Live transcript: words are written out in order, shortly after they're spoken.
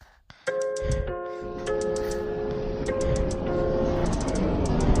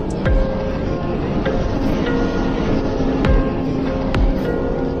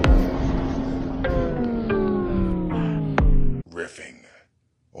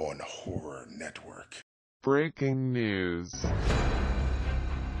on Horror Network. Breaking news.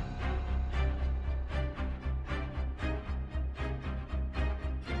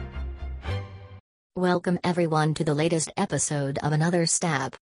 Welcome everyone to the latest episode of Another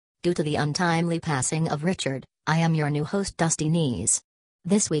Stab. Due to the untimely passing of Richard, I am your new host Dusty Knees.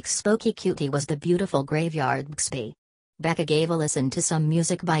 This week's spooky cutie was the beautiful Graveyard Bixby. Becca gave a listen to some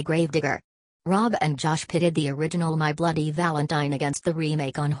music by Gravedigger. Rob and Josh pitted the original My Bloody Valentine against the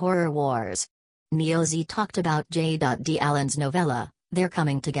remake on Horror Wars. Neo Z talked about J. D. Allen's novella, They're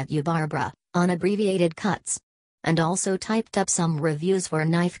Coming to Get You Barbara, on abbreviated cuts. And also typed up some reviews for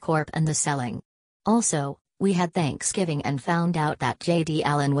Knife Corp and The Selling. Also, we had Thanksgiving and found out that J.D.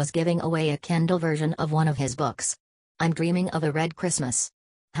 Allen was giving away a Kindle version of one of his books. I'm Dreaming of a Red Christmas.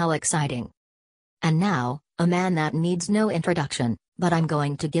 How exciting. And now, a man that needs no introduction, but I'm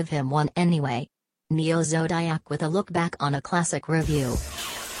going to give him one anyway. Neo Zodiac with a look back on a classic review.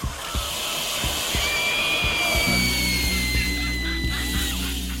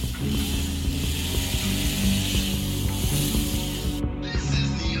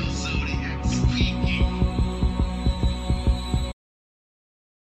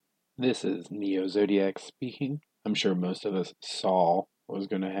 This is Neo Zodiac speaking. I'm sure most of us saw what was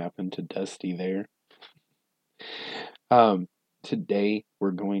going to happen to Dusty there. Today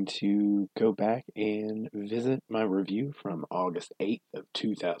we're going to go back and visit my review from August 8th of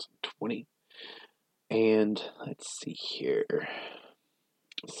 2020. And let's see here.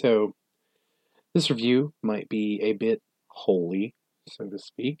 So this review might be a bit holy, so to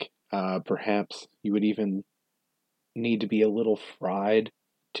speak. Perhaps you would even need to be a little fried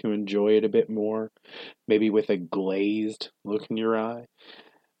to enjoy it a bit more, maybe with a glazed look in your eye.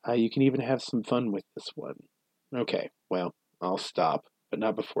 You can even have some fun with this one. Okay, well, I'll stop, but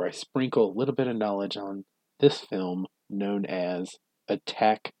not before I sprinkle a little bit of knowledge on this film known as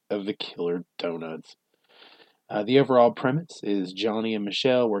Attack of the Killer Donuts. The overall premise is Johnny and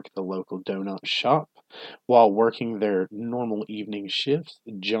Michelle work at the local donut shop. While working their normal evening shifts,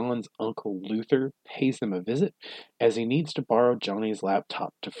 John's uncle Luther pays them a visit as he needs to borrow Johnny's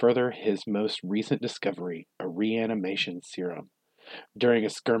laptop to further his most recent discovery, a reanimation serum. During a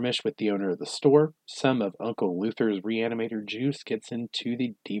skirmish with the owner of the store, some of Uncle Luther's reanimator juice gets into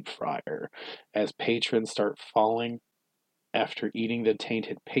the deep fryer. As patrons start falling after eating the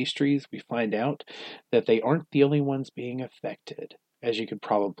tainted pastries, we find out that they aren't the only ones being affected. As you could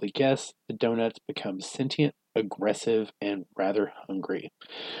probably guess, the donuts become sentient, aggressive, and rather hungry.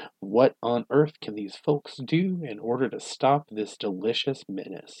 What on earth can these folks do in order to stop this delicious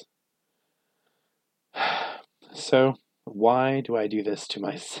menace? So, why do I do this to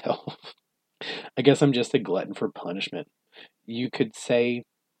myself? I guess I'm just a glutton for punishment. You could say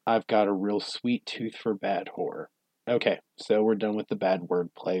I've got a real sweet tooth for bad horror. Okay, so we're done with the bad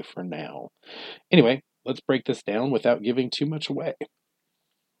wordplay for now. Anyway, let's break this down without giving too much away.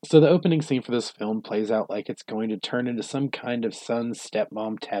 So the opening scene for this film plays out like it's going to turn into some kind of son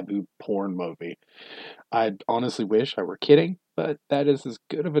stepmom taboo porn movie. I honestly wish I were kidding, but that is as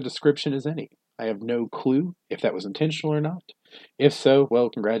good of a description as any. I have no clue if that was intentional or not. If so,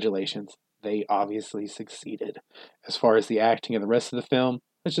 well, congratulations. They obviously succeeded. As far as the acting and the rest of the film,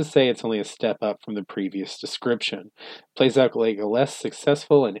 let's just say it's only a step up from the previous description. Plays out like a less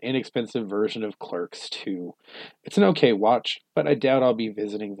successful and inexpensive version of Clerks 2. It's an okay watch, but I doubt I'll be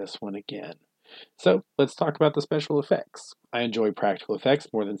visiting this one again. So, let's talk about the special effects. I enjoy practical effects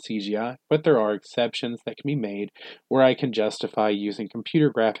more than CGI, but there are exceptions that can be made where I can justify using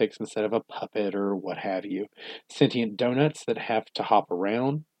computer graphics instead of a puppet or what have you. Sentient donuts that have to hop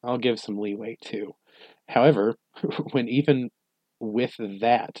around, I'll give some leeway to. However, when even with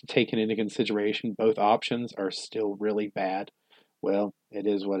that taken into consideration, both options are still really bad, well, it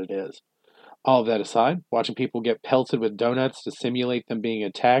is what it is. All of that aside, watching people get pelted with donuts to simulate them being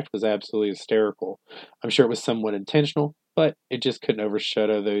attacked was absolutely hysterical. I'm sure it was somewhat intentional, but it just couldn't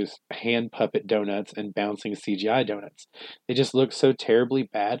overshadow those hand puppet donuts and bouncing CGI donuts. They just looked so terribly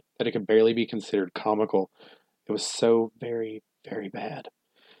bad that it could barely be considered comical. It was so very, very bad.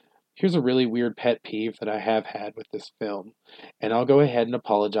 Here's a really weird pet peeve that I have had with this film, and I'll go ahead and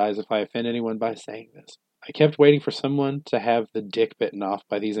apologize if I offend anyone by saying this. I kept waiting for someone to have the dick bitten off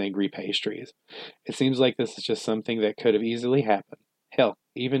by these angry pastries. It seems like this is just something that could have easily happened. Hell,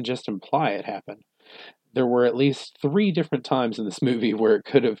 even just imply it happened. There were at least 3 different times in this movie where it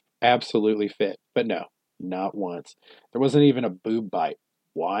could have absolutely fit, but no, not once. There wasn't even a boob bite.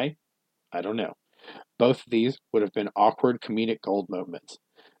 Why? I don't know. Both of these would have been awkward comedic gold moments.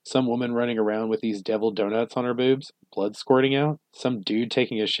 Some woman running around with these devil donuts on her boobs, blood squirting out. Some dude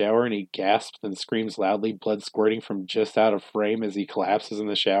taking a shower and he gasps and screams loudly, blood squirting from just out of frame as he collapses in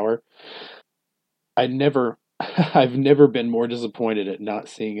the shower. I've never been more disappointed at not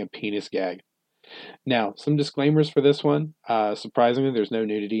seeing a penis gag. Now, some disclaimers for this one. Surprisingly, there's no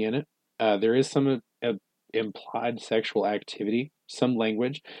nudity in it. There is some implied sexual activity, some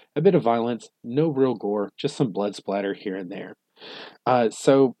language, a bit of violence, no real gore, just some blood splatter here and there.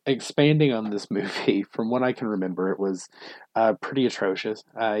 So, expanding on this movie, from what I can remember, it was pretty atrocious.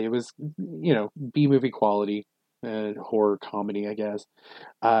 It was, B-movie quality, horror comedy, I guess.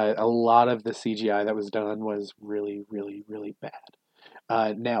 A lot of the CGI that was done was really, really, really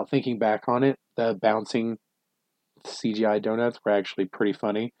bad. Now, thinking back on it, the bouncing CGI donuts were actually pretty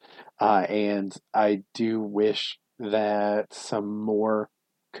funny, and I do wish that some more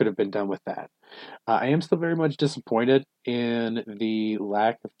could have been done with that. I am still very much disappointed in the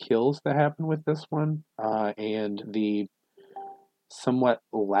lack of kills that happened with this one, and the somewhat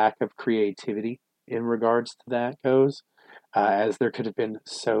lack of creativity in regards to that goes, as there could have been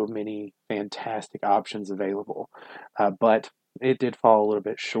so many fantastic options available. But it did fall a little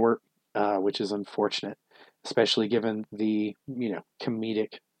bit short, which is unfortunate, especially given the,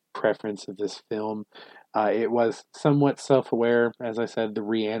 comedic preference of this film. It was somewhat self-aware. As I said, the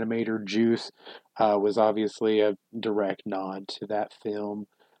Reanimator juice was obviously a direct nod to that film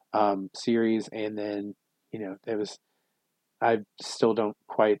series, and then, there was. I still don't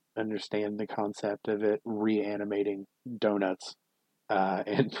quite understand the concept of it reanimating donuts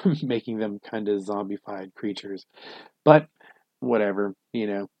and making them kind of zombified creatures. But whatever,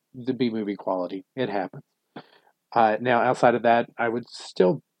 the B movie quality, it happens. Now, outside of that,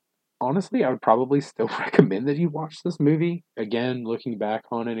 honestly, I would probably still recommend that you watch this movie. Again, looking back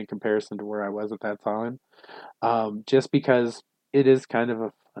on it in comparison to where I was at that time, just because it is kind of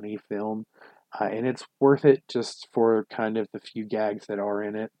a funny film. And it's worth it just for kind of the few gags that are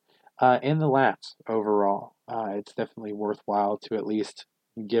in it, and the laughs overall. It's definitely worthwhile to at least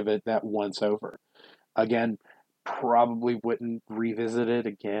give it that once over. Again, probably wouldn't revisit it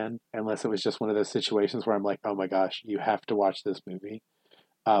again unless it was just one of those situations where I'm like, oh my gosh, you have to watch this movie.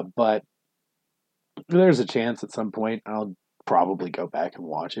 But there's a chance at some point I'll probably go back and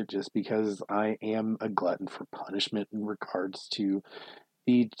watch it just because I am a glutton for punishment in regards to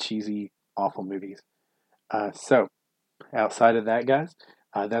the cheesy, awful movies. So, outside of that, guys,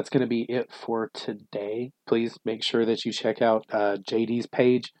 that's going to be it for today. Please make sure that you check out JD's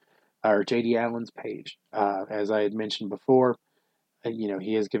page, or JD Allen's page. As I had mentioned before,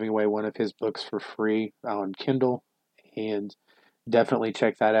 he is giving away one of his books for free on Kindle, and definitely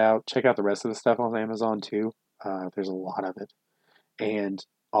check that out. Check out the rest of the stuff on Amazon too. There's a lot of it, and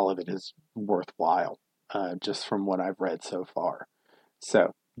all of it is worthwhile, just from what I've read so far.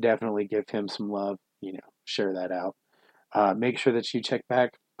 So definitely give him some love, share that out. Make sure that you check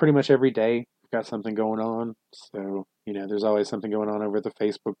back pretty much every day. We've got something going on. So, there's always something going on over the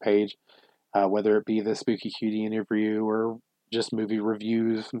Facebook page, whether it be the Spooky Cutie interview or just movie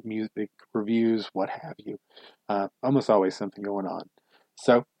reviews, music reviews, what have you. Almost always something going on.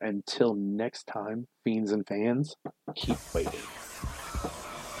 So, until next time, fiends and fans, keep waiting.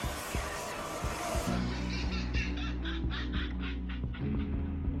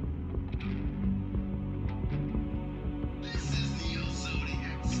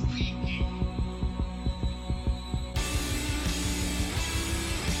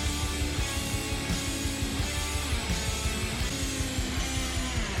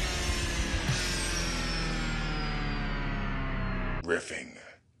 Riffing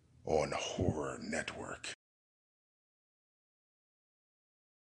on Horror Network.